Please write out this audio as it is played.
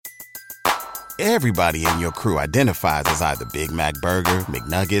Everybody in your crew identifies as either Big Mac Burger,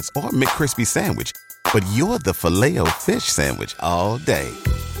 McNuggets, or McCrispy Sandwich. But you're the Filet-O-Fish Sandwich all day.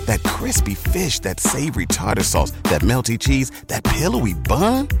 That crispy fish, that savory tartar sauce, that melty cheese, that pillowy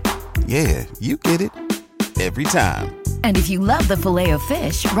bun. Yeah, you get it. Every time. And if you love the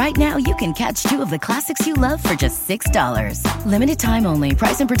Filet-O-Fish, right now you can catch two of the classics you love for just $6. Limited time only.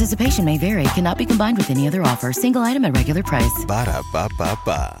 Price and participation may vary. Cannot be combined with any other offer. Single item at regular price.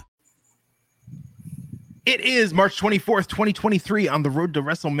 Ba-da-ba-ba-ba. It is March 24th, 2023 on the road to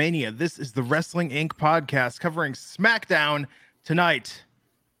WrestleMania. This is the Wrestling Inc. podcast covering SmackDown tonight.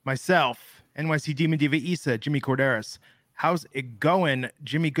 Myself, NYC Demon Diva Issa, Jimmy Corderas. How's it going?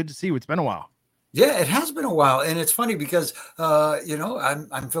 Jimmy, good to see you. It's been a while. Yeah, it has been a while. And it's funny because,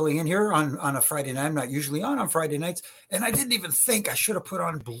 I'm filling in here on a Friday night. I'm not usually on Friday nights. And I didn't even think I should have put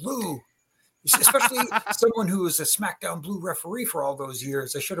on blue, especially someone who was a SmackDown blue referee for all those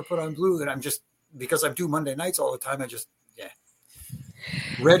years. I should have put on blue. And I'm just, because I do Monday nights all the time,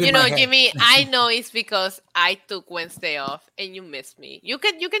 red in my head. Jimmy, I know it's because I took Wednesday off and you missed me. You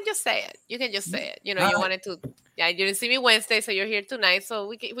can just say it. You can just say it. You wanted to. Yeah, you didn't see me Wednesday, so you're here tonight. So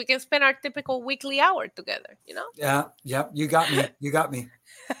we can spend our typical weekly hour together. Yeah. You got me.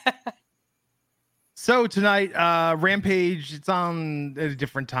 So tonight, Rampage. It's on at a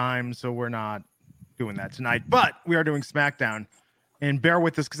different time, so we're not doing that tonight. But we are doing SmackDown. And bear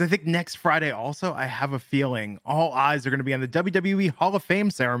with us, because I think next Friday also, I have a feeling all eyes are going to be on the WWE Hall of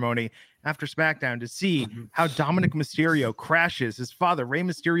Fame ceremony after SmackDown to see how Dominic Mysterio crashes his father, Rey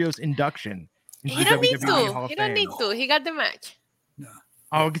Mysterio's induction. He don't need to. He don't need to. He got the match. No.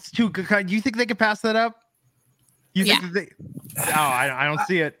 Oh, it's too good. You think they could pass that up? You think that they... I don't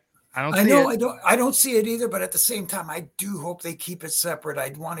see it. I don't see it either, but at the same time, I do hope they keep it separate.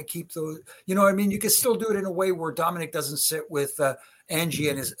 I'd want to keep those, you can still do it in a way where Dominic doesn't sit with Angie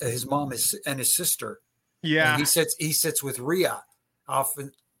and his mom and his sister. Yeah. And he sits with Rhea off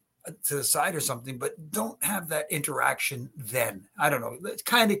to the side or something, but don't have that interaction then. I don't know. Let's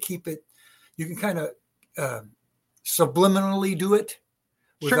kind of keep it. You can kind of subliminally do it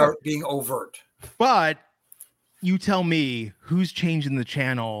without being overt. But you tell me who's changing the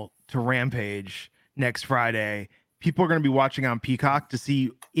channel to Rampage next Friday. People are going to be watching on Peacock to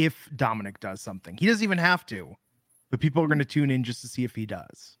see if Dominic does something. He doesn't even have to, but people are going to tune in just to see if he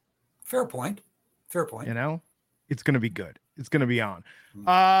does. Fair point. It's going to be good. It's going to be on.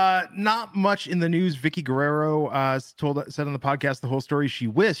 Not much in the news. Vicky Guerrero said on the podcast the whole story. She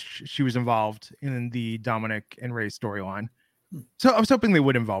wished she was involved in the Dominic and Rey storyline. So I was hoping they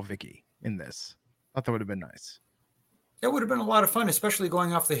would involve Vicky in this. I thought that would have been nice. It would have been a lot of fun, especially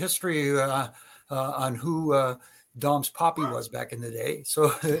going off the history on who Dom's Poppy was back in the day.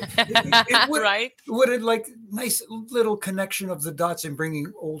 So it would have like nice little connection of the dots and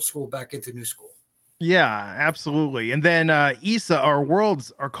bringing old school back into new school. Yeah, absolutely. And then Issa, our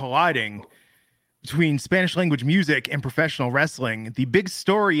worlds are colliding between Spanish language music and professional wrestling. The big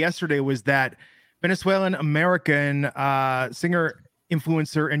story yesterday was that Venezuelan American singer,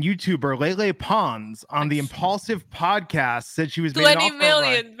 influencer, and YouTuber Lele Pons on the Impulsive podcast said she was 20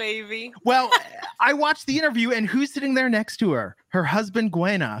 million, baby. Well, I watched the interview, and who's sitting there next to her? Her husband,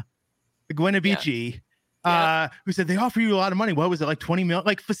 Gwen Bici, who said they offer you a lot of money. What was it, like 20 million?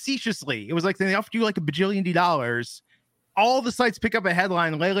 Like facetiously, it was like they offered you like $1 bajillion. All the sites pick up a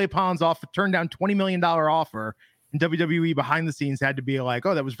headline: Lele Pons turned down $20 million offer. And WWE behind the scenes had to be like,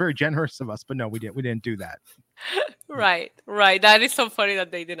 "Oh, that was very generous of us," but no, we didn't do that. Right. That is so funny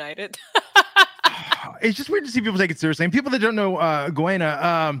that they denied it. It's just weird to see people take it seriously. And people that don't know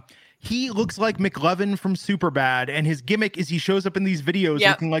Guena, he looks like McLovin from Superbad, and his gimmick is he shows up in these videos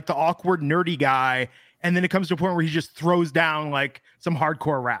looking like the awkward, nerdy guy, and then it comes to a point where he just throws down like some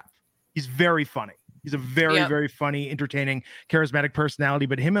hardcore rap. He's very funny. He's a very, very funny, entertaining, charismatic personality.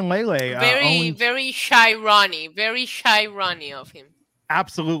 But him and Lele, very shy Ronnie, of him.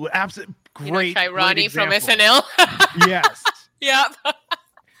 Absolutely, great. Shy Ronnie from SNL. Yes. Yeah.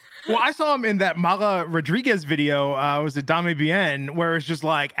 Well, I saw him in that Mala Rodriguez video. Was it Dame Bien, where it's just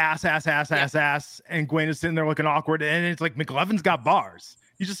like ass, and Gwen is sitting there looking awkward, and it's like McLovin's got bars.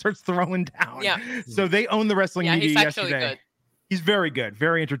 He just starts throwing down. Yeah. So they own the wrestling media he's actually yesterday. Good. He's very good,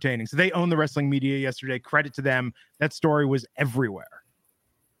 very entertaining. So they own the wrestling media yesterday. Credit to them. That story was everywhere.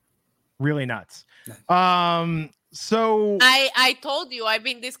 Really nuts. So I told you I've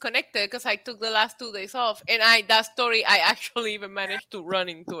been disconnected because I took the last 2 days off, and that story I actually even managed to run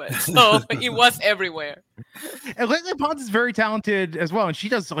into it. So it was everywhere. And Lele Pons is very talented as well, and she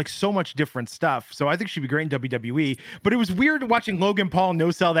does like so much different stuff. So I think she'd be great in WWE. But it was weird watching Logan Paul no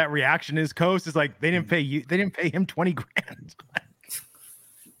sell that reaction. His coast is like they didn't pay him $20,000.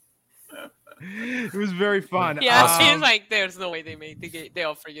 It was very fun. Yeah, she's like, there's no way they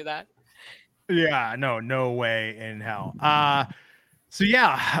offer you that. Yeah, no way in hell. So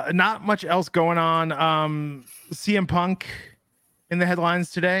yeah, not much else going on. CM Punk in the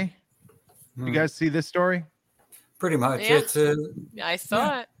headlines today. You guys see this story? Pretty much. Yeah. It's I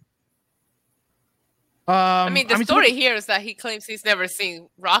saw it. The story here is that he claims he's never seen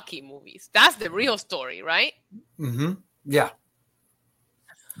Rocky movies. That's the real story, right? Mm-hmm. Yeah.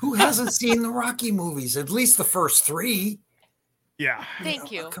 Who hasn't seen the Rocky movies? At least the first 3. Yeah.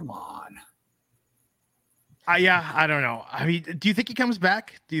 Thank you. Come on. Yeah, I don't know. I mean, do you think he comes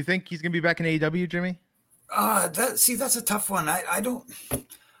back? Do you think he's gonna be back in AEW, Jimmy? That's a tough one. I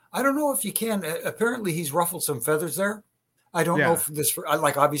don't know if you can. Apparently, he's ruffled some feathers there. I don't know if this.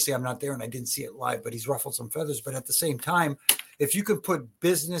 Obviously, I'm not there and I didn't see it live, but he's ruffled some feathers. But at the same time, if you can put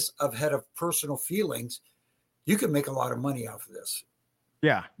business ahead of personal feelings, you can make a lot of money off of this.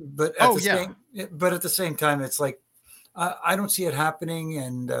 Yeah. But at the same time, it's like I don't see it happening,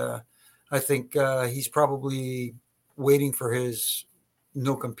 and I think he's probably waiting for his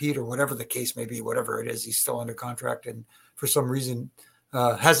no compete or whatever the case may be, whatever it is. He's still under contract and for some reason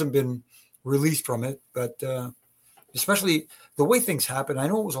hasn't been released from it. But especially the way things happen. I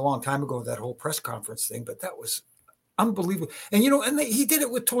know it was a long time ago, that whole press conference thing, but that was unbelievable. And, he did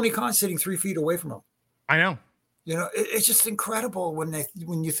it with Tony Khan sitting 3 feet away from him. I know. It's just incredible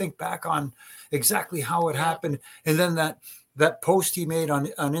when you think back on exactly how it happened. And then that post he made on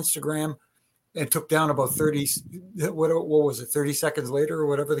Instagram and took down about 30, what was it, 30 seconds later or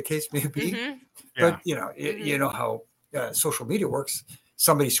whatever the case may be. Mm-hmm. Yeah. But, you know how social media works.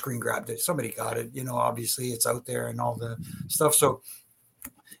 Somebody screen grabbed it. Somebody got it. Obviously it's out there and all the stuff. So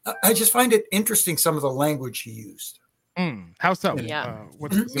I just find it interesting, some of the language he used. How so? Yeah.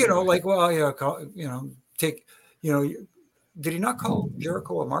 Did he not call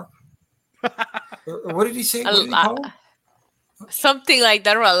Jericho a mark? or what did he say? What did he call him? Something like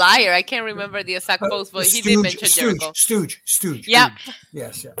that, or a liar. I can't remember the exact post, but he did mention Jericho. Stooge. Yeah.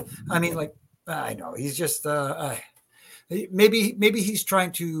 Yes. Yeah. I mean, I know he's just maybe he's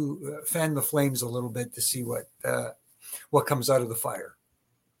trying to fan the flames a little bit to see what comes out of the fire.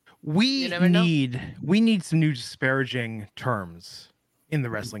 We need some new disparaging terms in the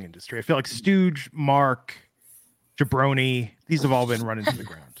wrestling industry. I feel like Stooge, Mark, Jabroni, these have all been run into the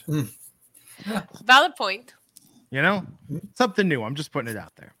ground. Valid point. Something new. I'm just putting it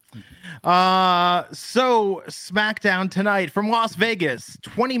out there. So SmackDown tonight from Las Vegas,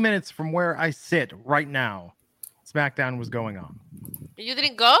 20 minutes from where I sit right now. SmackDown was going on. You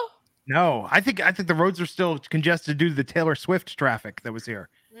didn't go? No, I think the roads are still congested due to the Taylor Swift traffic that was here.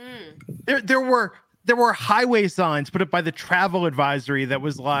 There were highway signs put up by the travel advisory that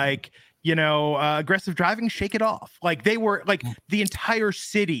was like, aggressive driving, shake it off. Like they were like the entire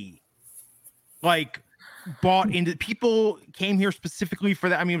city, like bought into. People came here specifically for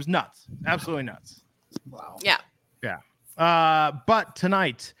that. I mean, it was nuts, absolutely nuts. Wow. Yeah. But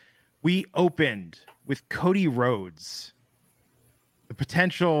tonight we opened with Cody Rhodes, the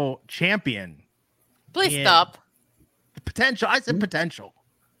potential champion. Please stop. The potential. I said potential.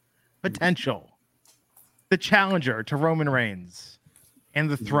 Potential. The challenger to Roman Reigns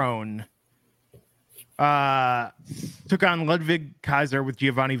and the throne. Took on Ludwig Kaiser with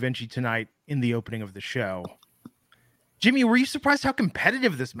Giovanni Vinci tonight in the opening of the show. Jimmy, were you surprised how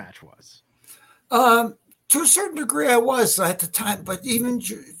competitive this match was? To a certain degree, I was at the time, but even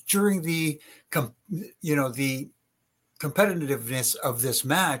during the competitiveness of this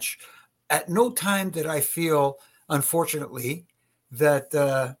match, at no time did I feel, unfortunately,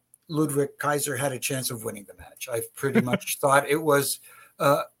 that Ludwig Kaiser had a chance of winning the match. I pretty much thought it was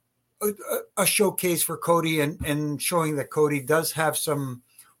a showcase for Cody and showing that Cody does have some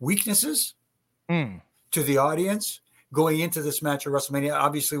weaknesses to the audience going into this match at WrestleMania.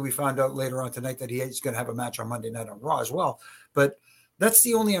 Obviously, we found out later on tonight that he is going to have a match on Monday night on Raw as well. But that's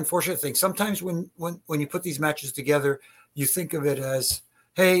the only unfortunate thing. Sometimes when you put these matches together, you think of it as,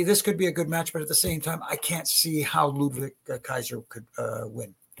 hey, this could be a good match, but at the same time, I can't see how Ludwig Kaiser could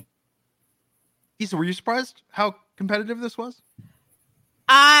win. Issa, were you surprised how competitive this was?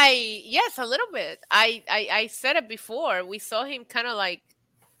 Yes, a little bit. I said it before. We saw him kind of like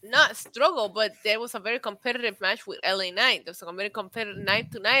not struggle, but there was a very competitive match with LA Knight. There was a very competitive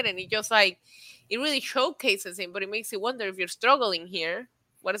night tonight, and it really showcases him, but it makes you wonder if you're struggling here,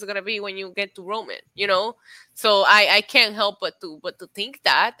 what is it going to be when you get to Roman, So I can't help but to think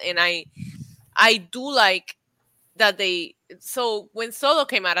that, and I do like that so when Solo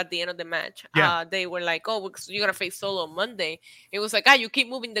came out at the end of the match, they were like, oh, you're gonna face Solo on Monday. It was like, you keep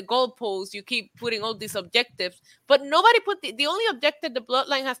moving the goalposts, you keep putting all these objectives, but nobody put the only objective the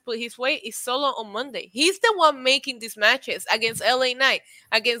Bloodline has put his way is Solo on Monday. He's the one making these matches against LA Knight,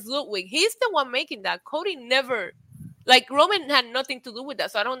 against Ludwig. He's the one making that. Cody never, like, Roman had nothing to do with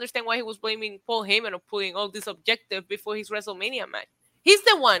that, so I don't understand why he was blaming Paul Heyman of putting all these objectives before his WrestleMania match. He's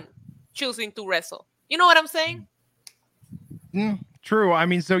the one choosing to wrestle. You know what I'm saying? True. I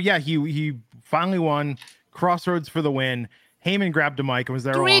mean, so yeah, he finally won. Crossroads for the win. Heyman grabbed a mic and was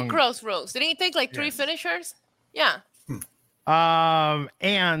there. 3 crossroads. Didn't he take like 3 finishers? Yeah.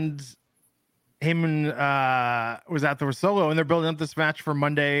 And Heyman was at the Solo, and they're building up this match for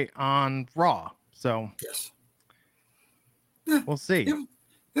Monday on Raw. So yes, we'll see.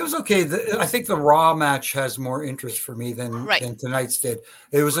 It was okay. I think the Raw match has more interest for me than tonight's did.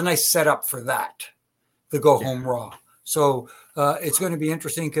 It was a nice setup for that, the go home Raw. So it's going to be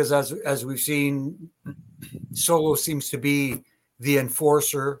interesting because as we've seen, Solo seems to be the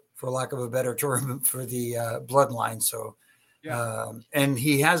enforcer, for lack of a better term, for the Bloodline. So, and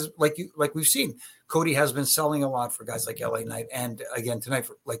he has, like we've seen, Cody has been selling a lot for guys like LA Knight, and again tonight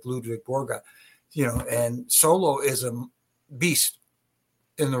for like Ludwig Borga, and Solo is a beast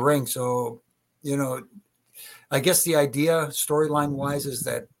in the ring. So, I guess the idea storyline wise is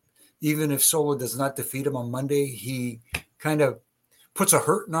that even if Solo does not defeat him on Monday, he kind of puts a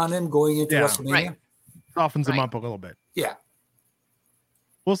hurting on him going into WrestleMania. Right. Softens him up a little bit. Yeah.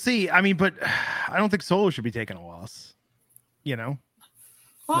 We'll see. I mean, but I don't think Solo should be taking a loss,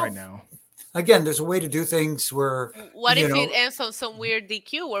 right now. Again, there's a way to do things where... What if it ends on some weird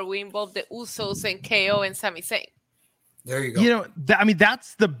DQ where we involve the Usos and KO and Sami Zayn? There you go.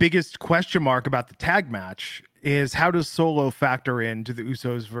 That's the biggest question mark about the tag match is how does Solo factor into the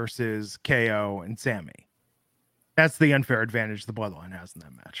Usos versus KO and Sami? That's the unfair advantage the Bloodline has in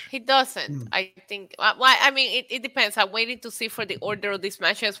that match. He doesn't. I think. I mean, it depends. I'm waiting to see for the order of these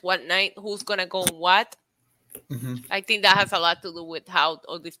matches, what night, who's going to go what. Mm-hmm. I think that has a lot to do with how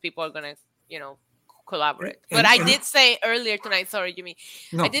all these people are going to, collaborate. But I did say earlier tonight, sorry, Jimmy.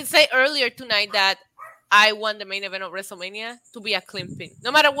 No. I did say earlier tonight that I want the main event of WrestleMania to be a clean pin.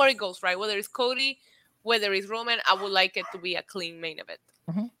 No matter where it goes, right? Whether it's Cody, whether it's Roman, I would like it to be a clean main event.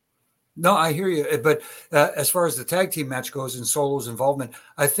 Mm-hmm. No, I hear you. But as far as the tag team match goes and Solo's involvement,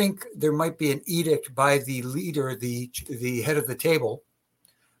 I think there might be an edict by the leader, the head of the table,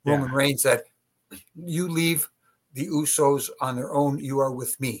 Roman Reigns, that you leave the Usos on their own. You are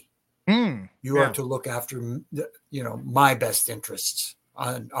with me. You are to look after, my best interests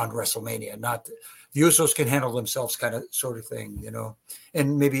on WrestleMania. Not the Usos can handle themselves, kind of sort of thing,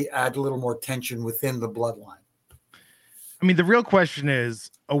 and maybe add a little more tension within the Bloodline. I mean, the real question is,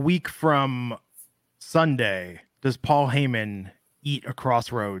 a week from Sunday, does Paul Heyman eat a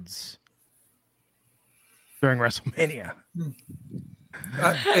Crossroads during WrestleMania?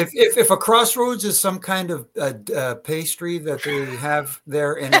 If a Crossroads is some kind of pastry that they have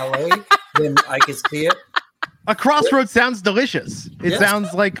there in LA, then I can see it. A Crossroads sounds delicious. It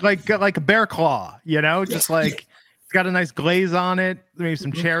sounds like a bear claw, just like it's got a nice glaze on it, maybe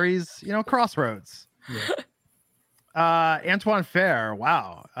some cherries, Crossroads. Yeah. Antoine Fair,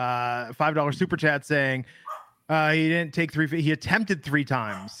 wow. $5 super chat saying he didn't take 3. He attempted 3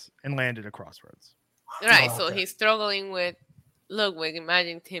 times and landed a Crossroads. Right, so he's struggling with Ludwig.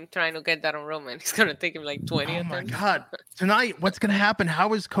 Imagine him trying to get that on Roman. It's going to take him like 20 attempts. Oh my God. Tonight, what's going to happen?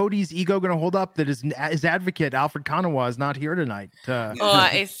 How is Cody's ego going to hold up that his advocate, Alfred Konuwa, is not here tonight?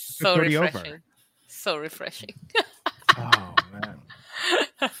 It's so refreshing. Over. So refreshing. Oh,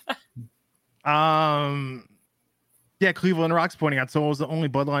 man. Yeah, Cleveland Rock's pointing out Solo's the only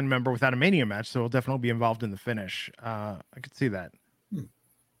Bloodline member without a Mania match, so he'll definitely be involved in the finish. I could see that.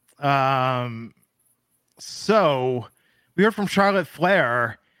 So we heard from Charlotte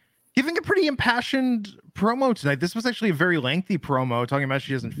Flair giving a pretty impassioned promo tonight. This was actually a very lengthy promo talking about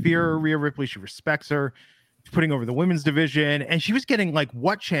she doesn't fear Rhea Ripley. She respects her. She's putting over the women's division. And she was getting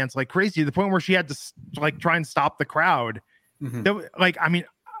what chants like crazy to the point where she had to try and stop the crowd. Mm-hmm.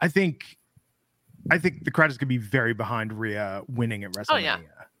 I think the crowd is going to be very behind Rhea winning at WrestleMania. Oh, yeah.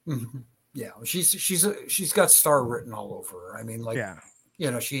 Mm-hmm. Yeah. She's got star written all over her. I mean,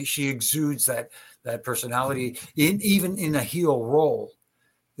 she exudes that personality even in a heel role.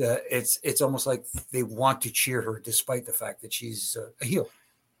 It's almost like they want to cheer her despite the fact that she's a heel.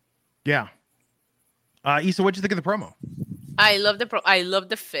 Yeah. Issa, what'd you think of the promo? I love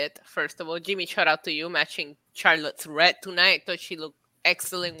the fit. First of all, Jimmy, shout out to you matching Charlotte's red tonight. I thought she looked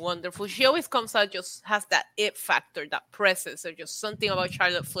excellent, wonderful. She always comes out, just has that it factor, that presence, or just something about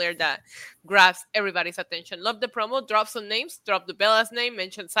Charlotte Flair that grabs everybody's attention. Love the promo. Drop some names. Drop the Bella's name.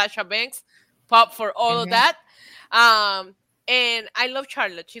 Mention Sasha Banks. Pop for all of that. And I love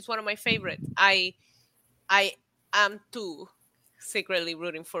Charlotte. She's one of my favorites. I am too secretly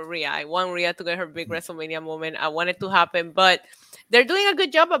rooting for Rhea. I want Rhea to get her big WrestleMania moment. I want it to happen, but they're doing a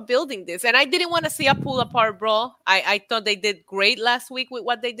good job of building this. And I didn't want to see a pull-apart brawl. I thought they did great last week with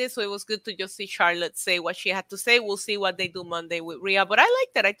what they did, so it was good to just see Charlotte say what she had to say. We'll see what they do Monday with Rhea, but I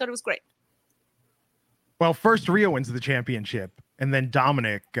liked it. I thought it was great. Well, first Rhea wins the championship, and then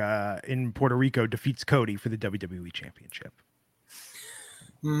Dominic in Puerto Rico defeats Cody for the WWE championship.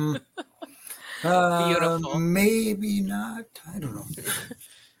 Beautiful. Maybe not. I don't know.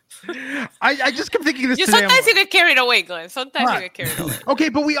 I just kept thinking this today. Sometimes you get carried away, Glenn. Sometimes you get carried away. Okay,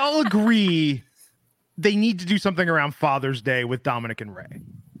 but we all agree they need to do something around Father's Day with Dominic and Ray,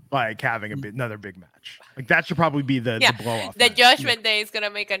 like having another big match. Like that should probably be the blow off. The Judgment Day is gonna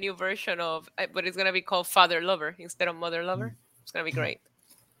make a new version of, but it's gonna be called Father Lover instead of Mother Lover. It's gonna be great.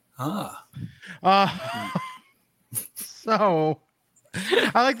 So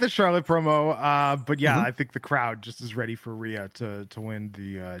I like the Charlotte promo, but yeah, I think the crowd just is ready for Rhea to win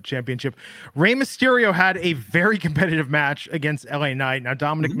the championship. Rey Mysterio had a very competitive match against LA Knight. Now,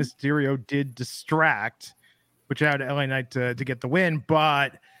 Dominic Mysterio did distract, which allowed LA Knight to get the win,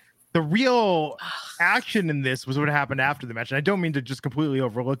 but the real action in this was what happened after the match. And I don't mean to just completely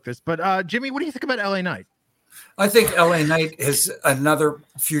overlook this, but Jimmy, what do you think about LA Knight? I think LA Knight is another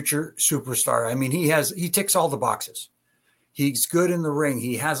future superstar. I mean, he ticks all the boxes. He's good in the ring.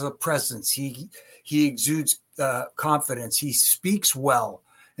 He has a presence. He exudes confidence. He speaks well,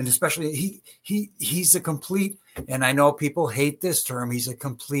 and especially he's a complete. And I know people hate this term. He's a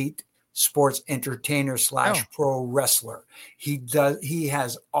complete sports entertainer / pro wrestler. He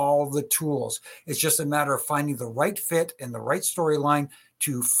has all the tools. It's just a matter of finding the right fit and the right storyline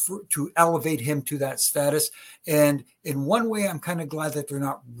to elevate him to that status. And in one way, I'm kind of glad that they're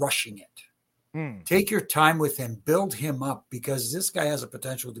not rushing it. Take your time with him, build him up, because this guy has a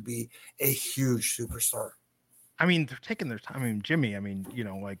potential to be a huge superstar. I mean, they're taking their time. I mean, Jimmy,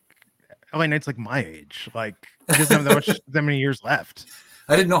 like LA Knight's like my age. Like he doesn't have that many years left.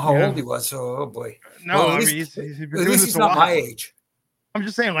 I didn't know how old he was, so oh boy. No, well, at least he's not my age. I'm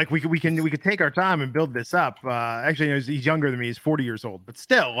just saying, like we could take our time and build this up. Actually, he's younger than me. He's 40 years old, but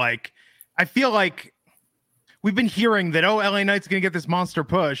still, like I feel like we've been hearing that LA Knight's gonna get this monster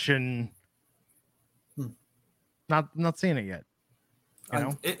push and. Not seeing it yet. You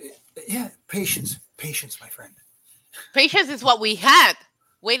know? Patience, my friend. Patience is what we had,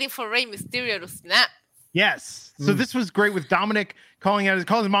 waiting for Rey Mysterio to snap. Yes. So this was great with Dominic calling his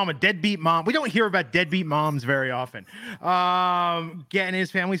mom a deadbeat mom. We don't hear about deadbeat moms very often. Getting his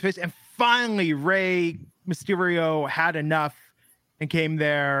family's face, and finally Rey Mysterio had enough and came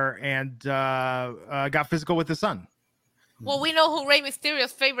there and got physical with his son. Well, we know who Rey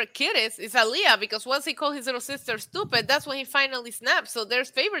Mysterio's favorite kid is. It's Aaliyah, because once he called his little sister stupid, that's when he finally snapped. So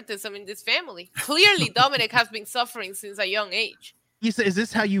there's favoritism in this family. Clearly, Dominic has been suffering since a young age. Issa, is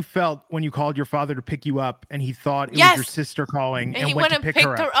this how you felt when you called your father to pick you up and he thought it was your sister calling and he went and picked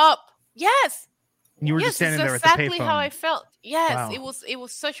her up? Yes. And you were just standing there at the payphone. Exactly how I felt. Yes, wow. It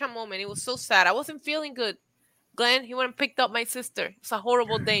was such a moment. It was so sad. I wasn't feeling good. Glenn, he went and picked up my sister. It's a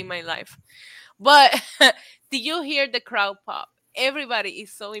horrible day in my life. But did you hear the crowd pop? Everybody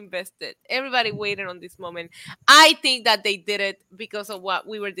is so invested. Everybody waited on this moment. I think that they did it because of what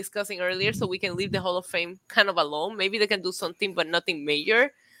we were discussing earlier, so we can leave the Hall of Fame kind of alone. Maybe they can do something, but nothing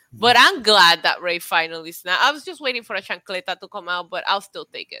major. But I'm glad that Rey finally snapped. I was just waiting for a chancleta to come out, but I'll still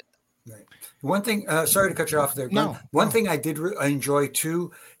take it. Right. One thing, sorry to cut you off there. No. One thing I did enjoy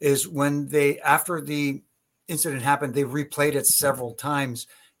too is when after the incident happened, they replayed it several times.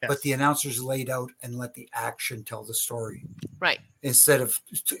 Yes. But the announcers laid out and let the action tell the story. Right. Instead of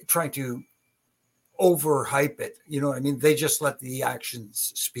trying to overhype it. You know what I mean? They just let the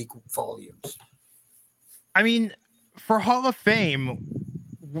actions speak volumes. I mean, for Hall of Fame,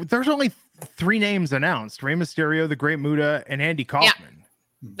 there's only 3 names announced. Rey Mysterio, The Great Muta, and Andy Kaufman.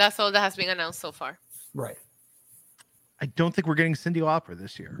 Yeah. That's all that has been announced so far. Right. I don't think we're getting Cyndi Lauper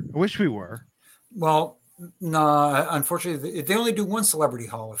this year. I wish we were. Well, no, unfortunately, they only do one Celebrity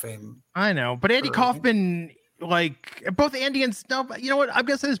Hall of Fame. I know, but Andy Kaufman, like both Andy and you know what? I'm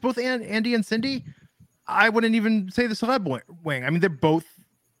gonna say this: both Andy and Cyndi. I wouldn't even say the celeb wing. I mean, they both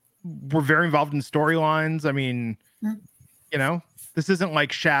were very involved in storylines. I mean, you know, this isn't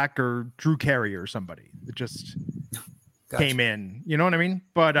like Shaq or Drew Carey or somebody that just came in. You know what I mean?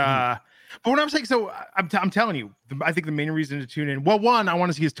 But But what I'm saying, so I'm telling you, I think the main reason to tune in, well, one, I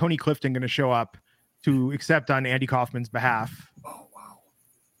want to see is Tony Clifton going to show up to accept on Andy Kaufman's behalf. Oh, wow.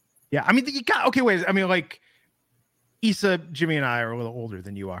 Yeah, I mean, you got, okay, wait, I mean, like, Issa, Jimmy, and I are a little older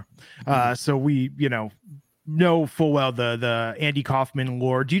than you are. So we, know full well the Andy Kaufman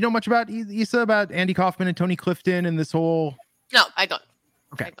lore. Do you know much about Issa, about Andy Kaufman and Tony Clifton and this whole... No, I don't.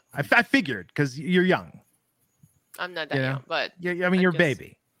 Okay, I figured, because you're young. I'm not that young, but... Yeah, I mean, you're a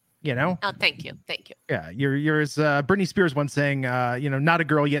baby, Oh, thank you. Yeah, you're as Britney Spears once saying, not a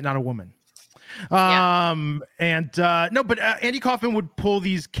girl yet, not a woman. But Andy Kaufman would pull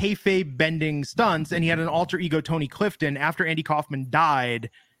these kayfabe bending stunts, and he had an alter ego, Tony Clifton. After Andy Kaufman died,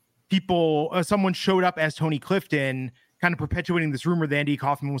 someone showed up as Tony Clifton, kind of perpetuating this rumor that Andy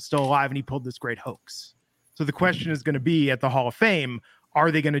Kaufman was still alive, and he pulled this great hoax. So the question is going to be, at the Hall of Fame, are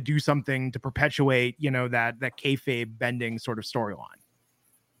they going to do something to perpetuate, that kayfabe bending sort of storyline?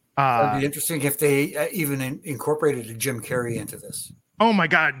 It'd be interesting if they even incorporated a Jim Carrey into this. Oh my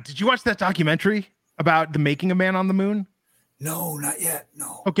God. Did you watch that documentary about the making of Man on the Moon? No, not yet.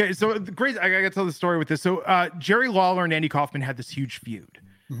 No. Okay. So I got to tell the story with this. So Jerry Lawler and Andy Kaufman had this huge feud.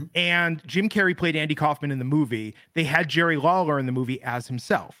 Mm-hmm. And Jim Carrey played Andy Kaufman in the movie. They had Jerry Lawler in the movie as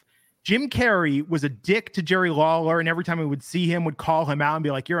himself. Jim Carrey was a dick to Jerry Lawler, and every time he would see him, would call him out and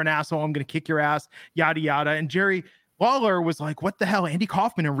be like, "You're an asshole. I'm going to kick your ass," yada, yada. And Jerry Lawler was like, "What the hell? Andy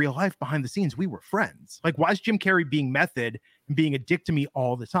Kaufman in real life, behind the scenes, we were friends. Like, why is Jim Carrey being method and being a dick to me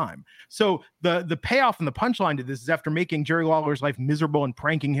all the time?" So the payoff and the punchline to this is, after making Jerry Lawler's life miserable and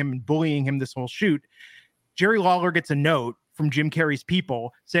pranking him and bullying him this whole shoot, Jerry Lawler gets a note from Jim Carrey's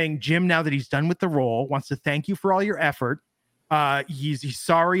people saying, "Jim, now that he's done with the role, wants to thank you for all your effort. He's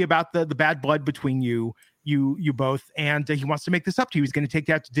sorry about the bad blood between you both, and he wants to make this up to you. He's going to take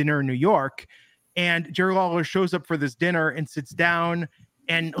you out to dinner in New York." And Jerry Lawler shows up for this dinner and sits down,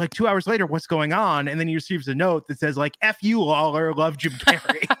 and like 2 hours later, what's going on? And then he receives a note that says, like, "F you, Lawler, love Jim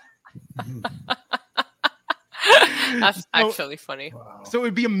Carrey." That's actually funny. Wow. So it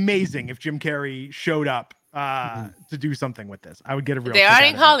would be amazing if Jim Carrey showed up to do something with this. I would get a real... They are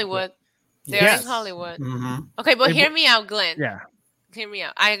in Hollywood. They're in Hollywood. Mm-hmm. Okay, but hear me out, Glenn. Yeah. Hear me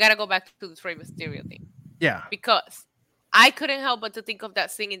out. I gotta go back to the Rey Mysterio thing. Yeah. Because I couldn't help but to think of that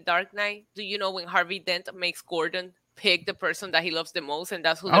scene in Dark Knight. Do you know when Harvey Dent makes Gordon pick the person that he loves the most, and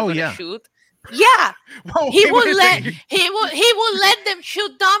that's who they're gonna shoot? Yeah. Whoa, he would let them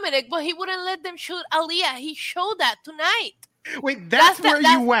shoot Dominic, but he wouldn't let them shoot Aaliyah. He showed that tonight. Wait, that's where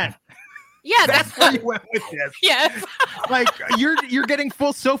you went. Yeah, that's where you went with this. Yes. Like, you're getting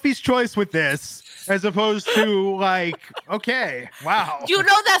full Sophie's Choice with this, as opposed to, like, okay, wow. You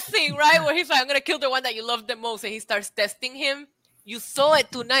know that thing, right? Where he's like, "I'm gonna kill the one that you love the most," and he starts testing him. You saw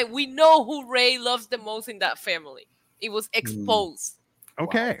it tonight. We know who Ray loves the most in that family. It was exposed.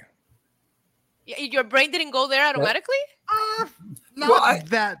 Okay. Wow. Your brain didn't go there automatically? Not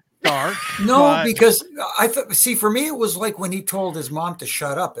that dark. No, because I thought, for me, it was like when he told his mom to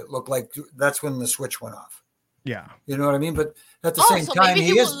shut up. It looked like that's when the switch went off. Yeah. You know what I mean? But at the same time, maybe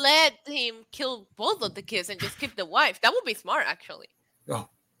he would let him kill both of the kids and just keep the wife. That would be smart, actually. Oh.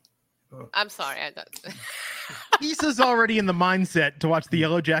 I'm sorry. Issa's already in the mindset to watch the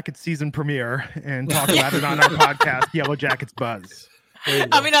Yellow Jackets season premiere and talk about it on our podcast, Yellow Jackets Buzz.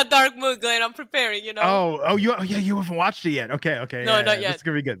 I'm in a dark mood, Glenn. I'm preparing, you know. You haven't watched it yet. Okay. No, not yet. This is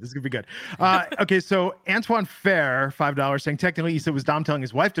gonna be good. Okay, so Antoine Fair, $5, saying technically Issa was Dom telling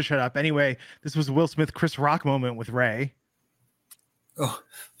his wife to shut up. Anyway, this was a Will Smith, Chris Rock moment with Ray. Oh,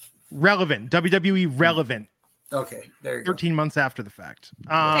 relevant. WWE relevant. Okay, there you go. 13 months after the fact.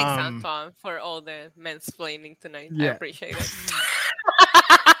 Thanks, Antoine, for all the mansplaining tonight. Yeah. I appreciate it.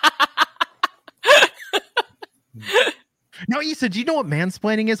 Now, Issa, do you know what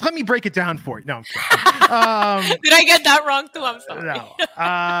mansplaining is? Let me break it down for you. No, I'm kidding. Did I get that wrong too? I'm sorry.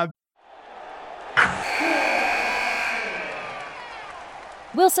 No.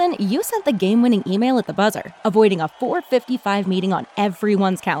 Wilson, you sent the game-winning email at the buzzer, avoiding a 4:55 meeting on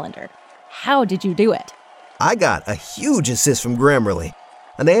everyone's calendar. How did you do it? I got a huge assist from Grammarly,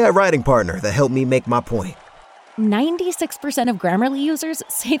 an AI writing partner that helped me make my point. 96% of Grammarly users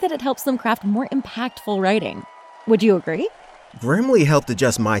say that it helps them craft more impactful writing. Would you agree? Grammarly helped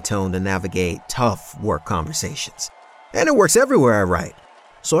adjust my tone to navigate tough work conversations. And it works everywhere I write,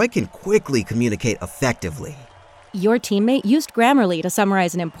 so I can quickly communicate effectively. Your teammate used Grammarly to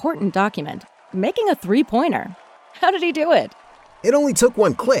summarize an important document, making a 3-pointer. How did he do it? It only took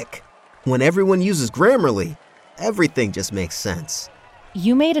one click. When everyone uses Grammarly, everything just makes sense.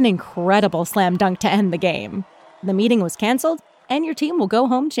 You made an incredible slam dunk to end the game. The meeting was canceled, and your team will go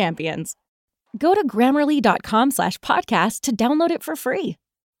home champions. Go to Grammarly.com/podcast to download it for free.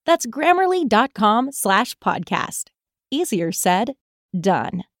 That's Grammarly.com/podcast. Easier said,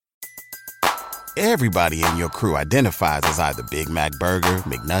 done. Everybody in your crew identifies as either Big Mac Burger,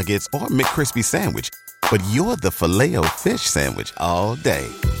 McNuggets, or McCrispy Sandwich. But you're the Filet-O-Fish Sandwich all day.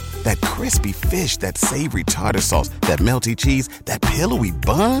 That crispy fish, that savory tartar sauce, that melty cheese, that pillowy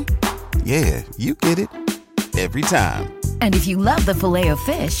bun. Yeah, you get it. Every time. And if you love the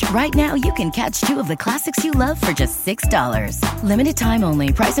Filet-O-Fish, right now you can catch 2 of the classics you love for just $6. Limited time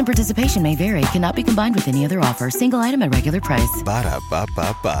only. Price and participation may vary. Cannot be combined with any other offer. Single item at regular price.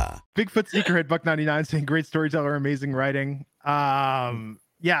 Ba-da-ba-ba-ba. Bigfoot Sneakerhead Buck99 saying great storyteller, amazing writing.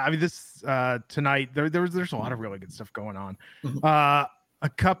 Yeah, I mean this tonight there's a lot of really good stuff going on. A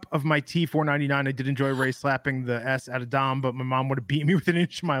cup of my tea, $4.99. I did enjoy Ray slapping the S out of Dom, but my mom would have beat me with an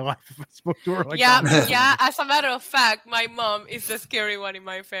inch of my life if I spoke to her like that. Yeah. As a matter of fact, my mom is the scary one in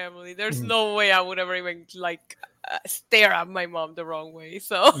my family. There's no way I would ever even stare at my mom the wrong way.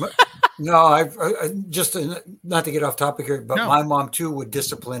 So no, I just not to get off topic here, but my mom too would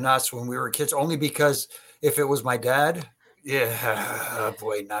discipline us when we were kids, only because if it was my dad,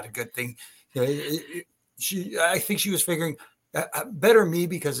 boy, not a good thing. I think she was figuring. Better me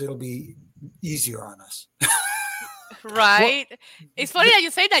because it'll be easier on us. Right. It's funny that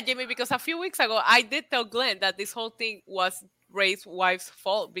you say that, Jimmy, because a few weeks ago, I did tell Glenn that this whole thing was Ray's wife's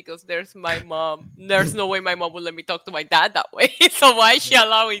fault because there's my mom. There's no way my mom would let me talk to my dad that way. So why is she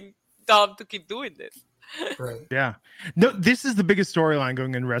allowing Dom to keep doing this? Right. Yeah. No, this is the biggest storyline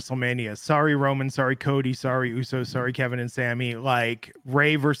going in WrestleMania. Sorry, Roman. Sorry, Cody. Sorry, Uso. Sorry, Kevin and Sammy. Like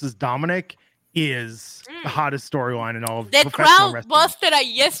Ray versus Dominic is the hottest storyline in all of the professional crowd wrestling. Busted a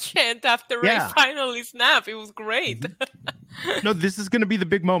yes chant after Ray finally snapped. It was great. No, this is going to be the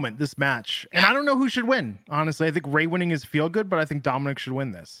big moment, this match. And I don't know who should win. Honestly, I think Ray winning is feel good, but I think Dominic should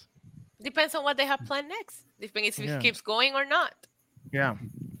win this. Depends on what they have planned next. Depends if it keeps going or not. Yeah.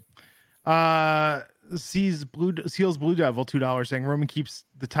 Seals Blue Devil $2 saying Roman keeps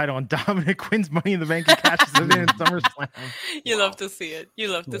the title and Dominic wins Money in the Bank and catches it in SummerSlam. You love to see it. You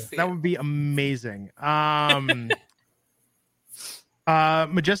love to see it. That would be amazing.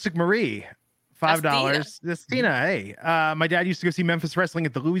 Majestic Marie, $5. That's Tina. Hey, my dad used to go see Memphis wrestling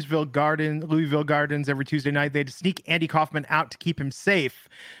at the Louisville Gardens every Tuesday night. They had to sneak Andy Kaufman out to keep him safe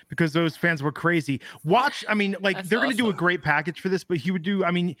because those fans were crazy. They're going to do a great package for this, but you think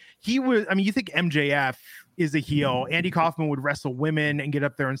MJF is a heel. Andy Kaufman would wrestle women and get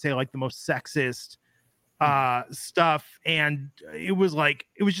up there and say like the most sexist stuff. And it was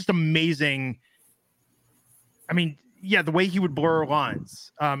just amazing. I mean, yeah, the way he would blur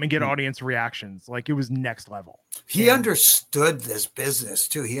lines and get audience reactions, like it was next level. He understood this business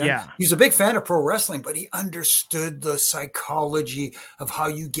too. He's a big fan of pro wrestling, but he understood the psychology of how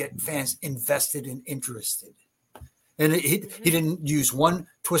you get fans invested and interested. And he didn't use one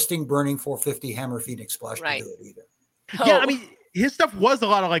twisting, burning 450 hammer Phoenix splash to do it either. Yeah, I mean, his stuff was a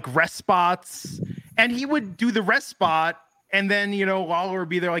lot of like rest spots, and he would do the rest spot. And then, Lawler would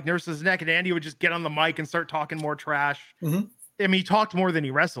be there like nurse his neck, and Andy would just get on the mic and start talking more trash. Mm-hmm. I mean, he talked more than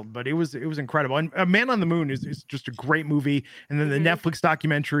he wrestled, but it was incredible. And Man on the Moon is just a great movie. And then the Netflix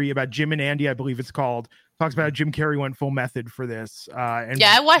documentary about Jim and Andy, I believe it's called, talks about how Jim Carrey went full method for this.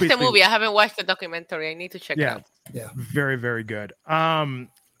 I watched the movie. I haven't watched the documentary. I need to check it out. Yeah, very, very good. Antoine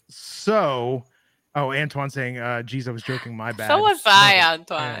saying, geez, I was joking. My bad. So was I,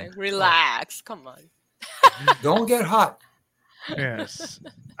 Antoine. Yeah. Relax. Come on. Don't get hot. Yes.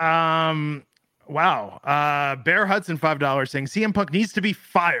 Wow. Bear Hudson, $5 saying CM Punk needs to be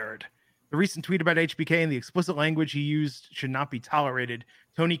fired. The recent tweet about HBK and the explicit language he used should not be tolerated.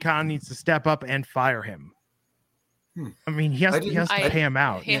 Tony Khan needs to step up and fire him. I mean, he has to pay him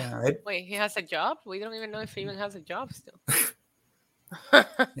out. Wait, he has a job? We don't even know if he even has a job still.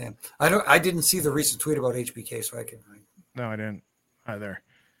 Yeah. I didn't see the recent tweet about HBK, so I can. No, I didn't either.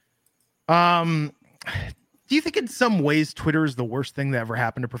 Do you think in some ways Twitter is the worst thing that ever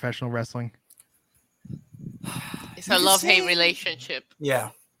happened to professional wrestling? It's a love-hate relationship.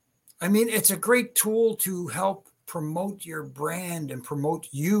 Yeah. I mean, it's a great tool to help promote your brand and promote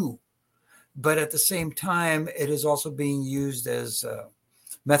you. But at the same time, it is also being used as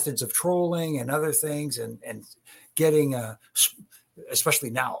methods of trolling and other things and getting, especially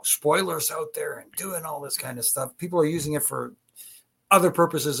now, spoilers out there and doing all this kind of stuff. People are using it for other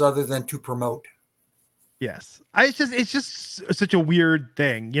purposes other than to promote. Yes. It's just such a weird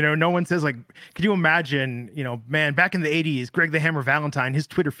thing. No one says like, can you imagine, man, back in the 80s, Greg the Hammer Valentine, his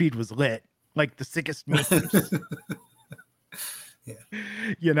Twitter feed was lit, like the sickest memes. Yeah.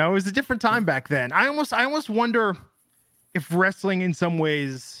 It was a different time back then. I almost wonder if wrestling in some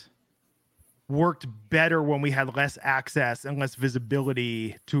ways worked better when we had less access and less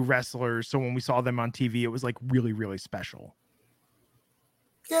visibility to wrestlers. So when we saw them on TV, it was like really, really special.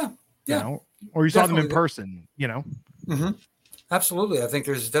 Yeah. You know, or you saw them in person, you know? Mm-hmm. Absolutely. I think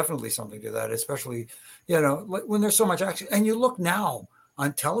there's definitely something to that, especially, you know, when there's so much action. And you look now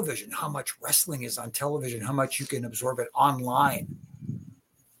on television, how much wrestling is on television, how much you can absorb it online.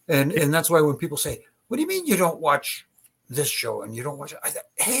 And that's why when people say, what do you mean you don't watch this show and you don't watch it? I thought,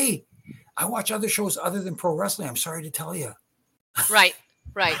 hey, I watch other shows other than pro wrestling. I'm sorry to tell you. Right.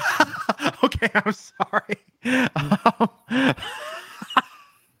 Okay, I'm sorry.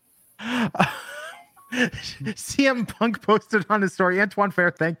 CM Punk posted on his story. Antoine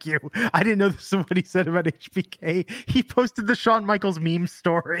Fair, thank you. I didn't know this is what he said about HBK. He posted the Shawn Michaels meme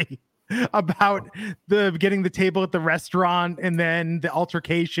story about the getting the table at the restaurant and then the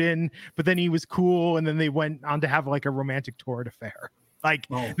altercation, but then he was cool and then they went on to have like a romantic torrid affair. Like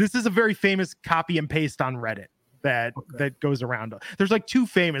this is a very famous copy and paste on Reddit that goes around. There's like two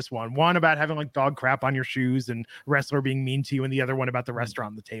famous one about having like dog crap on your shoes and wrestler being mean to you, and the other one about the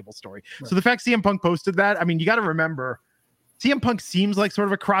restaurant on the table story. Right. So the fact CM Punk posted that, I mean, you got to remember CM Punk seems like sort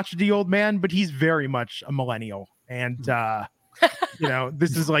of a crotchety old man, but he's very much a millennial. And you know,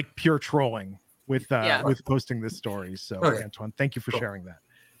 this is like pure trolling with posting this story. So Antoine, thank you for sharing that.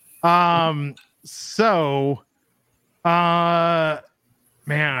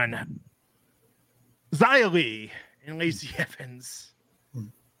 Man, Xia Li and Lacey Evans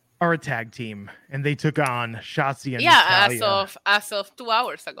are a tag team, and they took on Shotzi and Natalya. as of 2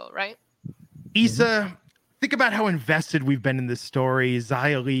 hours ago, right? Issa, think about how invested we've been in this story.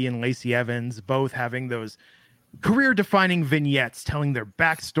 Xia Li and Lacey Evans both having those career-defining vignettes telling their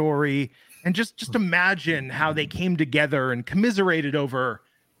backstory, and just imagine how they came together and commiserated over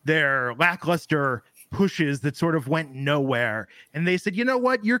their lackluster pushes that sort of went nowhere. And they said, you know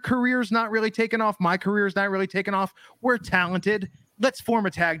what? Your career's not really taken off. My career's not really taken off. We're talented. Let's form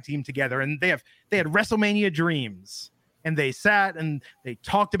a tag team together. And they had WrestleMania dreams. And they sat and they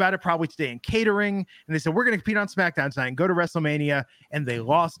talked about it probably today in catering. And they said, we're going to compete on SmackDown tonight and go to WrestleMania. And they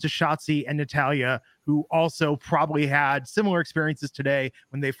lost to Shotzi and Natalya, who also probably had similar experiences today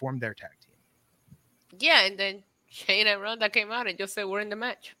when they formed their tag team. Yeah, and then Shayna and Ronda came out and just said, we're in the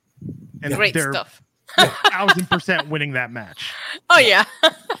match. And great stuff. 1,000% winning that match. Oh yeah.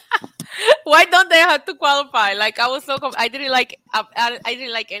 Why don't they have to qualify? Like I was I didn't like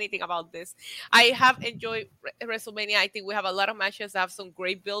anything about this. I have enjoyed WrestleMania. I think we have a lot of matches that have some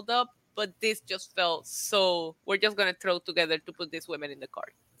great build up, but this just felt so. We're just gonna throw together to put these women in the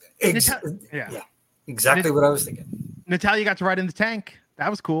card. Exactly what I was thinking. Natalya got to ride in the tank. That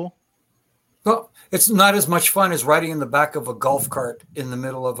was cool. Well, it's not as much fun as riding in the back of a golf cart in the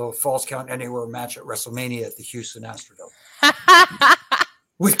middle of a Falls Count Anywhere match at WrestleMania at the Houston Astrodome.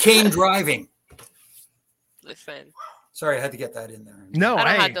 With Kane driving. Listen. Sorry, I had to get that in there. No, I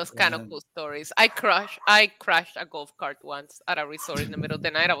don't have those kind of cool stories. I crashed a golf cart once at a resort in the middle of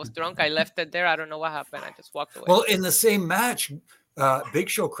the night. I was drunk. I left it there. I don't know what happened. I just walked away. Well, in the same match, Big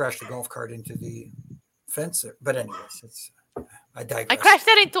Show crashed a golf cart into the fence. But anyways, I digress. I crashed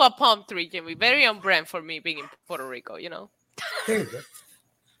it into a palm tree, Jimmy. Very on brand for me being in Puerto Rico, you know. There you go.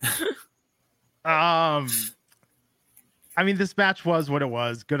 I mean, this match was what it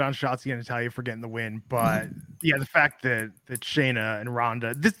was. Good on Shotzi and Natalya for getting the win, but yeah, the fact that Shayna and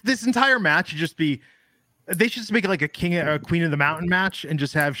Ronda, this entire match should just be, they should just make it like a Queen of the Mountain match and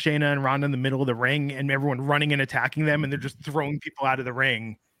just have Shayna and Ronda in the middle of the ring and everyone running and attacking them, and they're just throwing people out of the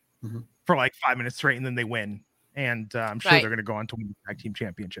ring for like 5 minutes straight, and then they win. And I'm sure they're going to go on to win the tag team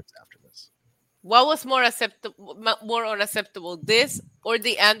championships after this. What was more unacceptable, this or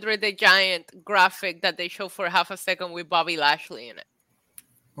the Andre the Giant graphic that they show for half a second with Bobby Lashley in it?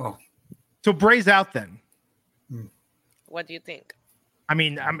 Oh, so Bray's out then. What do you think? I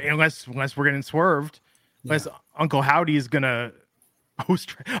mean, unless we're getting swerved, unless Uncle Howdy is gonna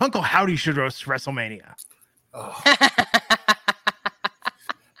host. Uncle Howdy should host WrestleMania. Oh.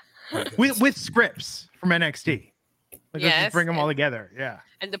 with scripts from NXT. Like, let's just bring them all together. Yeah.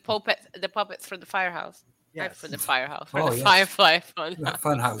 And the puppets for the firehouse. Yes. Right, for the firehouse. For the Firefly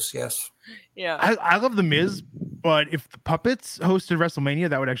Funhouse, yes. Yeah. I love The Miz, but if the puppets hosted WrestleMania,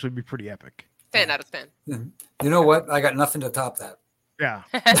 that would actually be pretty epic. 10 out of 10. You know what? I got nothing to top that. Yeah.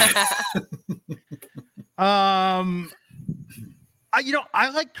 I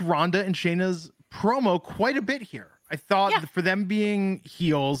liked Ronda and Shayna's promo quite a bit here. I thought for them being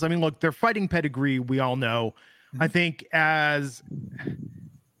heels, I mean, look, their fighting pedigree, we all know. I think as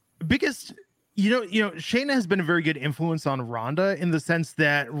biggest, Shayna has been a very good influence on Ronda in the sense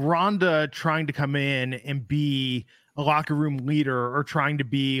that Ronda trying to come in and be a locker room leader or trying to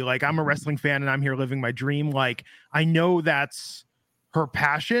be like, I'm a wrestling fan and I'm here living my dream. Like, I know that's her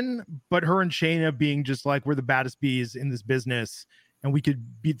passion, but her and Shayna being just like, we're the baddest bees in this business and we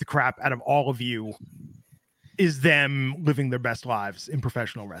could beat the crap out of all of you, is them living their best lives in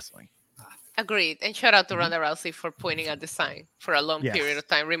professional wrestling. Agreed. And shout out to Ronda Rousey for pointing at the sign for a long Yes. period of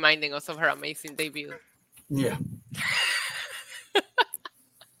time, reminding us of her amazing debut. Yeah.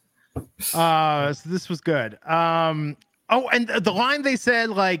 So this was good. And the line they said,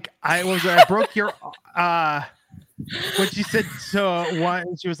 like, I broke your when she said, so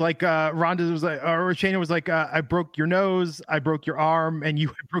one, she was like, Ronda was like, or Shayna was like, I broke your nose, I broke your arm, and I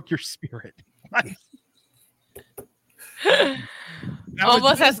broke your spirit.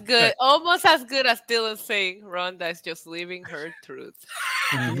 Almost as good as Dylan saying Ronda is just living her truth.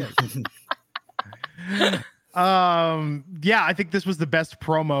 Yeah, I think this was the best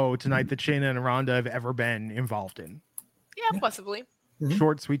promo tonight that Shayna and Ronda have ever been involved in. Yeah, possibly.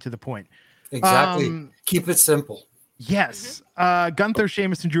 Short, sweet, to the point. Exactly. Keep it simple. Yes. Gunther,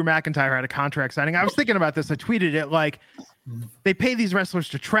 Sheamus, and Drew McIntyre had a contract signing. I was thinking about this. I tweeted it. Like, they pay these wrestlers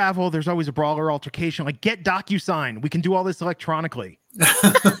to travel. There's always a brawler altercation. Like, get DocuSign. We can do all this electronically.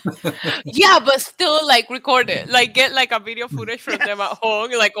 Yeah, but still, like, record it. Like, get like a video footage from them at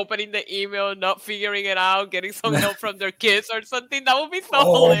home, like opening the email, not figuring it out, getting some help from their kids or something. That would be so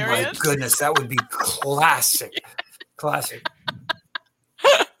hilarious. Oh my goodness, that would be classic. Classic.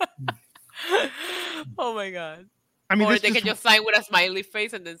 Oh my god. I mean, or they can just sign with a smiley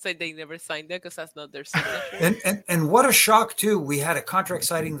face and then say they never signed it because that's not their signature. And what a shock too. We had a contract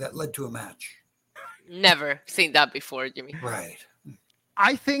signing that led to a match. Never seen that before, Jimmy. Right.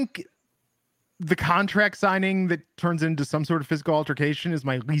 I think the contract signing that turns into some sort of physical altercation is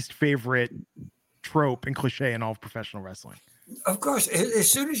my least favorite trope and cliche in all of professional wrestling. Of course, as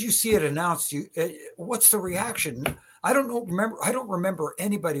soon as you see it announced, what's the reaction? I don't remember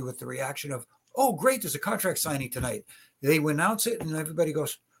anybody with the reaction of, "Oh, great, there's a contract signing tonight." They announce it, and everybody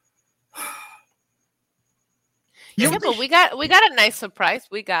goes, "Yeah, but we got a nice surprise.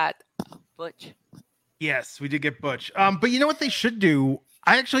 We got Butch." Yes, we did get Butch. But you know what they should do?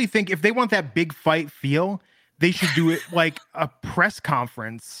 I actually think if they want that big fight feel, they should do it like a press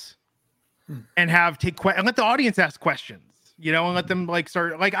conference and and let the audience ask questions. You know, and let them like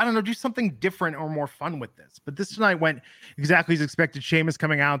start, like, I don't know, do something different or more fun with this. But this tonight went exactly as expected. Sheamus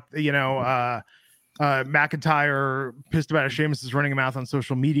coming out, you know, McIntyre pissed about it. Sheamus is running his mouth on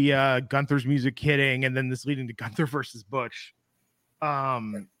social media, Gunther's music hitting, and then this leading to Gunther versus Butch,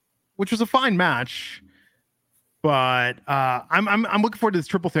 which was a fine match. But I'm looking forward to this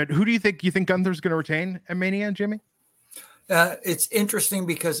triple threat. Who do you think Gunther's going to retain at Mania, Jimmy? It's interesting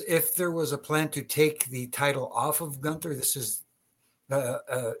because if there was a plan to take the title off of Gunther, this is,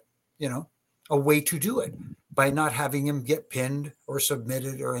 a way to do it by not having him get pinned or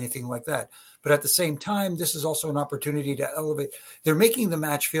submitted or anything like that. But at the same time, this is also an opportunity to elevate. They're making the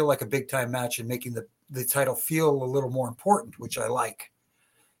match feel like a big time match and making the title feel a little more important, which I like.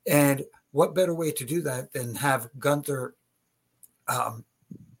 And what better way to do that than have Gunther,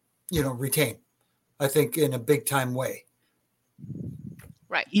 retain, I think, in a big time way.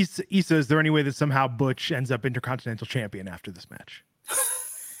 Right. Issa, is there any way that somehow Butch ends up Intercontinental Champion after this match?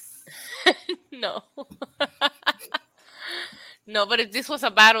 No. No, but if this was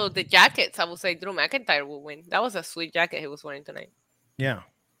a battle of the jackets, I would say Drew McIntyre would win. That was a sweet jacket he was wearing tonight. Yeah.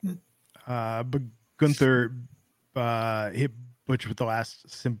 But Gunther hit Butch with the last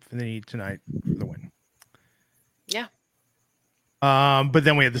symphony tonight for the win. Yeah. But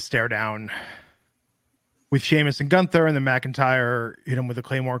then we had the stare down with Sheamus and Gunther, and then McIntyre hit him with a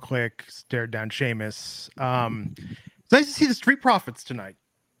Claymore click, stared down Sheamus. It's nice to see the Street Profits tonight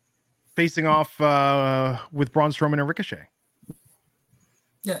facing off with Braun Strowman and Ricochet.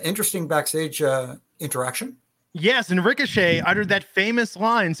 Yeah, interesting backstage interaction. Yes, and Ricochet uttered that famous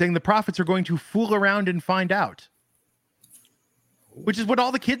line saying the Profits are going to fool around and find out, which is what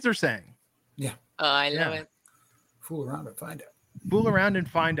all the kids are saying. Yeah. Oh, I love it. Fool around and find out. Fool around and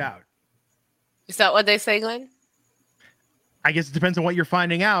find out. Is that what they say, Glenn? I guess it depends on what you're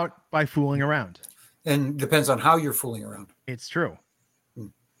finding out by fooling around. And depends on how you're fooling around. It's true.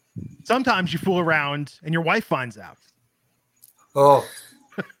 Sometimes you fool around and your wife finds out. Oh,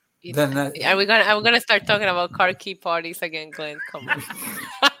 then that... Are we gonna start talking about car key parties again, Glenn? Come on.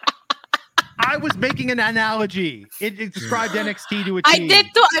 I was making an analogy. It described NXT to a T. I did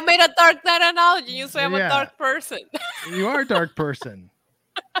too. I made a dark that analogy. You say I'm a dark person. You are a dark person.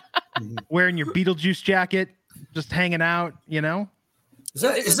 Wearing your Beetlejuice jacket, just hanging out, you know?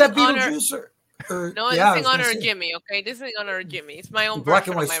 Is that Beetlejuice or no, this is in honor of Jimmy, okay? This is in honor of Jimmy. It's my own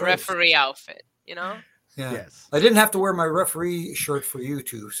version of my referee outfit, you know? Yeah. Yes. I didn't have to wear my referee shirt for you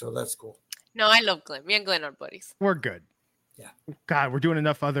two, so that's cool. No, I love Glenn. Me and Glenn are buddies. We're good. Yeah. God, we're doing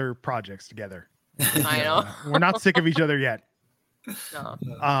enough other projects together. I know. We're not sick of each other yet. No.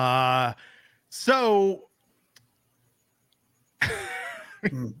 So I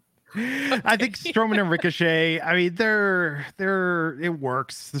think Strowman and Ricochet, I mean, it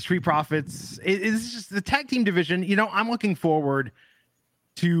works. The Street Profits, it's just the tag team division. You know, I'm looking forward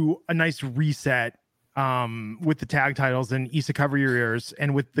to a nice reset with the tag titles and Issa cover your ears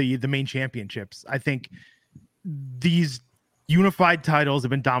and with the main championships. I think these unified titles have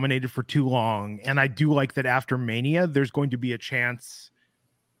been dominated for too long, and I do like that after Mania there's going to be a chance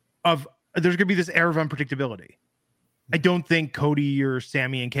of there's going to be this air of unpredictability. I don't think Cody or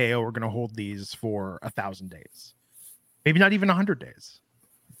Sammy and KO are going to hold these for 1,000 days, maybe not even 100 days.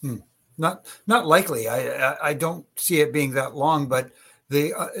 Not likely. I don't see it being that long, but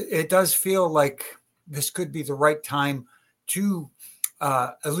it does feel like this could be the right time to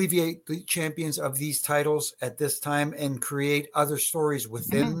alleviate the champions of these titles at this time and create other stories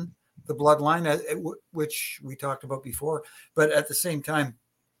within the bloodline, which we talked about before. But at the same time,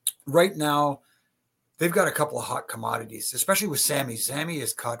 right now, they've got a couple of hot commodities, especially with Sammy. Sammy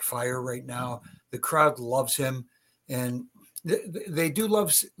has caught fire right now. The crowd loves him, and they do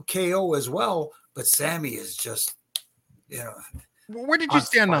love KO as well. But Sammy is just, Where did you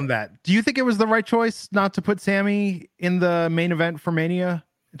stand on that? Do you think it was the right choice not to put Sammy in the main event for Mania,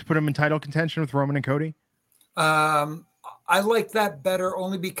 to put him in title contention with Roman and Cody? I like that better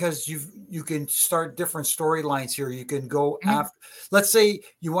only because you can start different storylines here. You can go after, let's say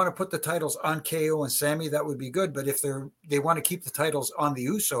you want to put the titles on KO and Sammy, that would be good. But if they want to keep the titles on the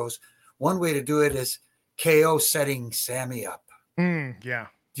Usos, one way to do it is KO setting Sammy up. Yeah.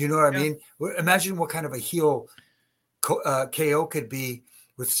 Do you know what I mean? Imagine what kind of a heel KO could be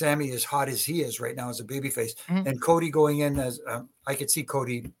with Sammy as hot as he is right now as a babyface, and Cody going in as I could see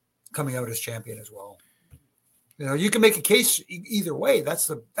Cody coming out as champion as well. You can make a case either way. That's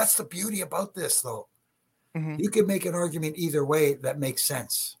the beauty about this, though. You can make an argument either way that makes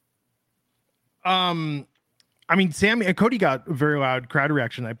sense. I mean, Sammy and Cody got a very loud crowd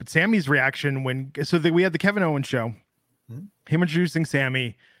reaction tonight, but Sammy's reaction we had the Kevin Owens show, him introducing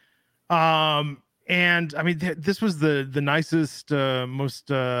Sammy. And I mean, this was the nicest, most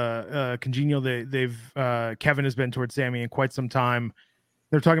congenial Kevin has been towards Sammy in quite some time.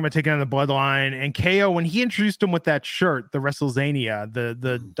 They're talking about taking on the bloodline, and KO, when he introduced him with that shirt, the WrestleZania,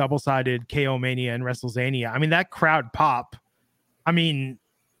 the double-sided KO Mania and WrestleZania. I mean, that crowd pop. I mean,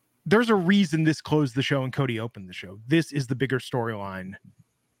 there's a reason this closed the show and Cody opened the show. This is the bigger storyline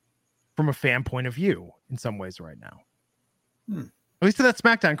from a fan point of view in some ways right now. At least to that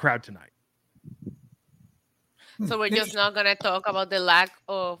SmackDown crowd tonight. So we're just not going to talk about the lack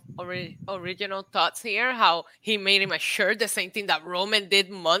of original thoughts here, how he made him a shirt, the same thing that Roman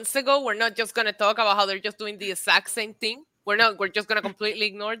did months ago. We're not just going to talk about how they're just doing the exact same thing. We're just going to completely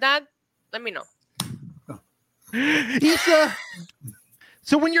ignore that. Let me know. Issa,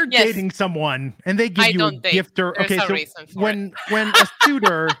 so when you're dating someone and they give you a gift or when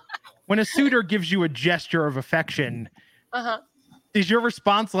a suitor gives you a gesture of affection, is your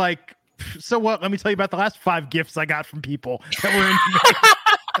response like, so what? Let me tell you about the last 5 gifts I got from people that were into me.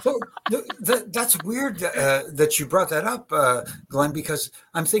 So that's weird that you brought that up, Glenn, because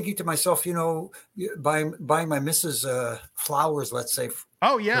I'm thinking to myself, buying my missus flowers, let's say,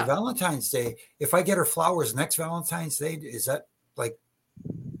 for Valentine's Day. If I get her flowers next Valentine's Day, is that like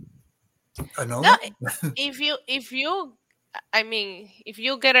a no? If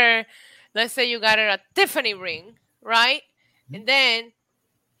you get her, let's say you got her a Tiffany ring, right? And then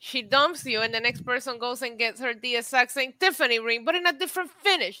she dumps you, and the next person goes and gets her the exact same Tiffany ring, but in a different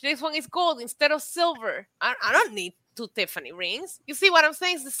finish. This one is gold instead of silver. I don't need 2 Tiffany rings. You see what I'm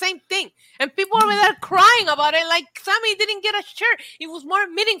saying? It's the same thing. And people over there crying about it like Sammy didn't get a shirt. It was more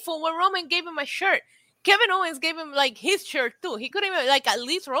meaningful when Roman gave him a shirt. Kevin Owens gave him like his shirt too. He couldn't even at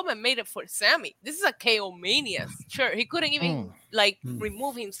least Roman made it for Sammy. This is a KO Mania shirt. He couldn't even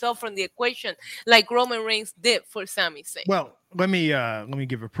remove himself from the equation like Roman Reigns did for Sammy's sake. Well, let me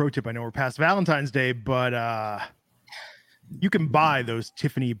give a pro tip. I know we're past Valentine's Day, but you can buy those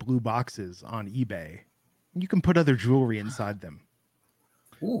Tiffany blue boxes on eBay. You can put other jewelry inside them.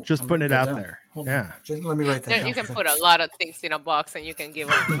 Ooh, just putting it out there. Yeah. Just let me write that down. You can put a lot of things in a box and you can give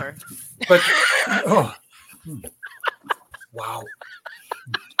them to her. But wow.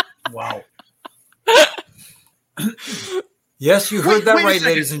 Yes, you heard that right,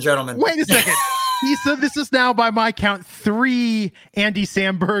 ladies and gentlemen. Wait a second. Issa, this is now by my count 3 Andy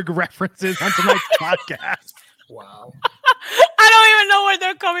Samberg references on tonight's podcast. Wow. I don't even know where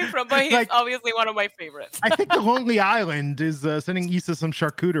they're coming from, but he's Like, obviously one of my favorites. I think the Lonely Island is sending Issa some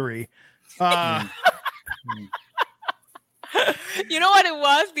charcuterie. You know what it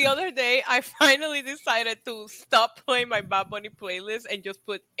was? The other day, I finally decided to stop playing my Bad Bunny playlist and just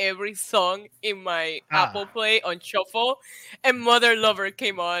put every song in my Apple Play on shuffle. And Mother Lover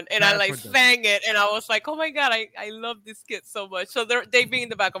came on, and I like sang it, and I was like, "Oh my god, I love this kid so much." So they've been in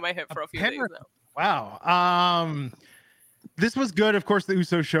the back of my head for a few days now. Wow. This was good. Of course, the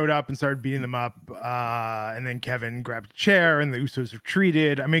Usos showed up and started beating them up, and then Kevin grabbed a chair, and the Usos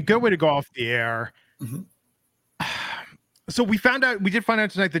retreated. I mean, good way to go off the air. Mm-hmm. So we did find out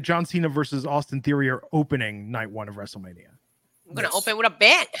tonight that John Cena versus Austin Theory are opening night 1 of WrestleMania. I'm going to open with a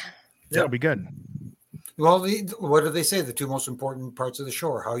bet. That'll be good. Well, what do they say? The two most important parts of the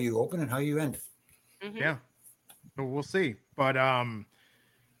show are how you open and how you end. Mm-hmm. Yeah. So we'll see. But I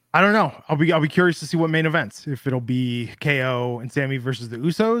don't know. I'll be curious to see what main events. If it'll be KO and Sammy versus the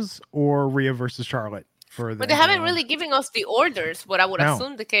Usos or Rhea versus Charlotte. But they haven't really given us the orders, but I would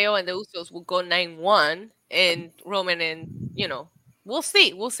assume the KO and the Usos will go 9-1 and Roman and, we'll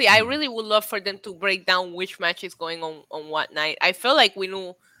see. We'll see. I really would love for them to break down which match is going on what night. I feel like we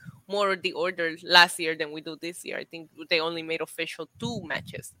knew more of the order last year than we do this year. I think they only made official 2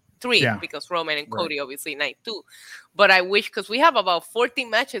 matches. 3, because Roman and Cody, obviously, night 2. But I wish, because we have about 14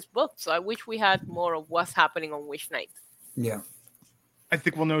 matches booked, so I wish we had more of what's happening on which night. Yeah. I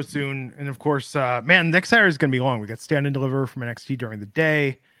think we'll know soon. And of course, next Saturday is going to be long. We got Stand and Deliver from NXT during the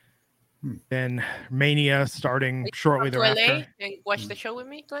day. Then Mania starting shortly thereafter. LA and watch the show with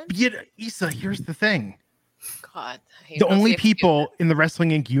me, Glenn? Yeah, Issa, here's the thing. God. The only people in the Wrestling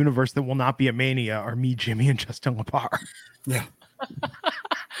Inc. universe that will not be at Mania are me, Jimmy, and Justin LaPar. Yeah.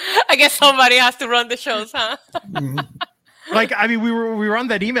 I guess somebody has to run the shows, huh? Mm-hmm. Like, I mean, we were on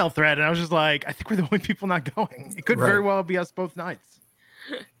that email thread, and I was just like, I think we're the only people not going. It could very well be us both nights.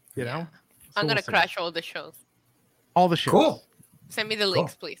 You know? So I'm going to crash all the shows. All the shows. Cool. Send me the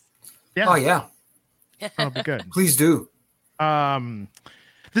links, please. Yeah. Oh, yeah. That'll be good. Please do.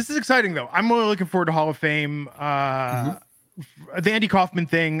 This is exciting, though. I'm really looking forward to Hall of Fame. The Andy Kaufman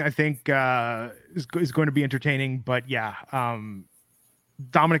thing, I think, is going to be entertaining. But yeah,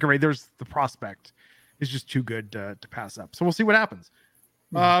 Dominic and Ray, there's the prospect is just too good to pass up. So we'll see what happens.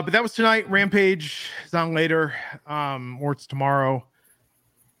 But that was tonight. Rampage is on later, or it's tomorrow.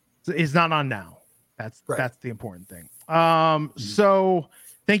 It's not on now. That's the important thing. So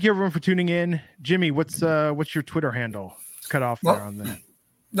thank you everyone for tuning in. Jimmy, what's your Twitter handle? It's cut off there on that.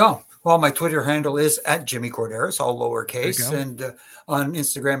 No. Well, my Twitter handle is at Jimmy Corderas, all lowercase. And on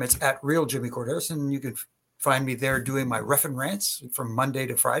Instagram, it's at Real Jimmy Corderas. And you can find me there doing my ref and rants from Monday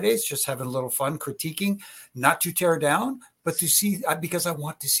to Fridays, just having a little fun, critiquing, not to tear down, but to see, because I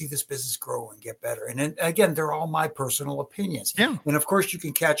want to see this business grow and get better. And then, again, they're all my personal opinions. Yeah. And of course, you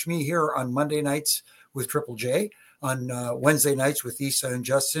can catch me here on Monday nights with Triple J, on Wednesday nights with Issa and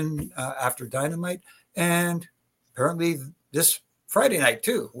Justin after Dynamite, and apparently this Friday night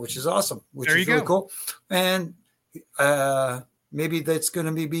too, which is awesome, which is really cool. And maybe that's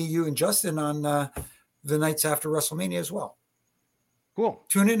going to be you and Justin on the nights after WrestleMania as well. Cool.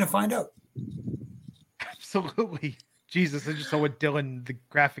 Tune in and find out. Absolutely. Jesus, I just saw what Dylan, the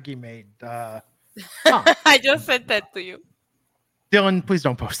graphic he made. I just sent that to you. Dylan, please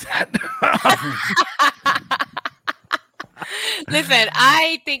don't post that. Listen,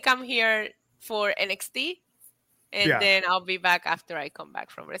 I think I'm here for NXT, and then I'll be back after I come back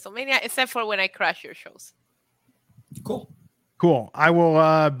from WrestleMania, except for when I crash your shows. Cool. I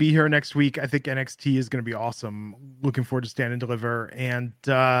will be here next week. I think NXT is going to be awesome. Looking forward to Stand and Deliver. And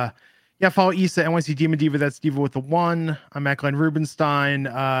follow Issa, NYC Demon Diva. That's Diva with the 1. I'm at Glenn Rubenstein.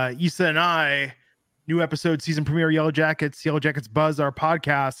 Issa and I, new episode, season premiere, Yellow Jackets Buzz, our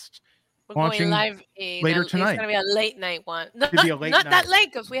podcast. We're going live later tonight. It's going to be a late night one. Not night. that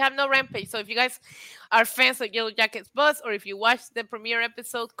late, because we have no Rampage. So if you guys are fans of Yellow Jackets Buzz, or if you watch the premiere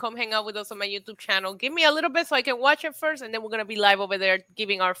episode, come hang out with us on my YouTube channel. Give me a little bit so I can watch it first, and then we're going to be live over there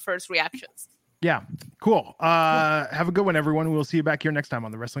giving our first reactions. Yeah, cool. Have a good one, everyone. We'll see you back here next time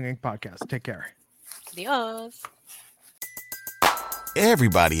on the Wrestling Inc. podcast. Take care. Adios.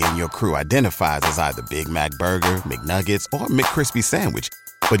 Everybody in your crew identifies as either Big Mac Burger, McNuggets, or McCrispy Sandwich.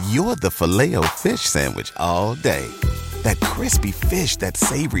 But you're the Filet-O-Fish Sandwich all day. That crispy fish, that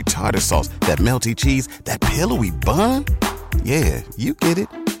savory tartar sauce, that melty cheese, that pillowy bun. Yeah, you get it.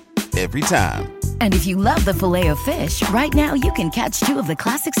 Every time. And if you love the Filet-O-Fish, right now you can catch 2 of the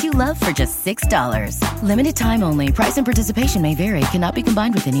classics you love for just $6. Limited time only. Price and participation may vary. Cannot be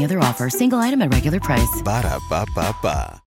combined with any other offer. Single item at regular price. Ba-da-ba-ba-ba.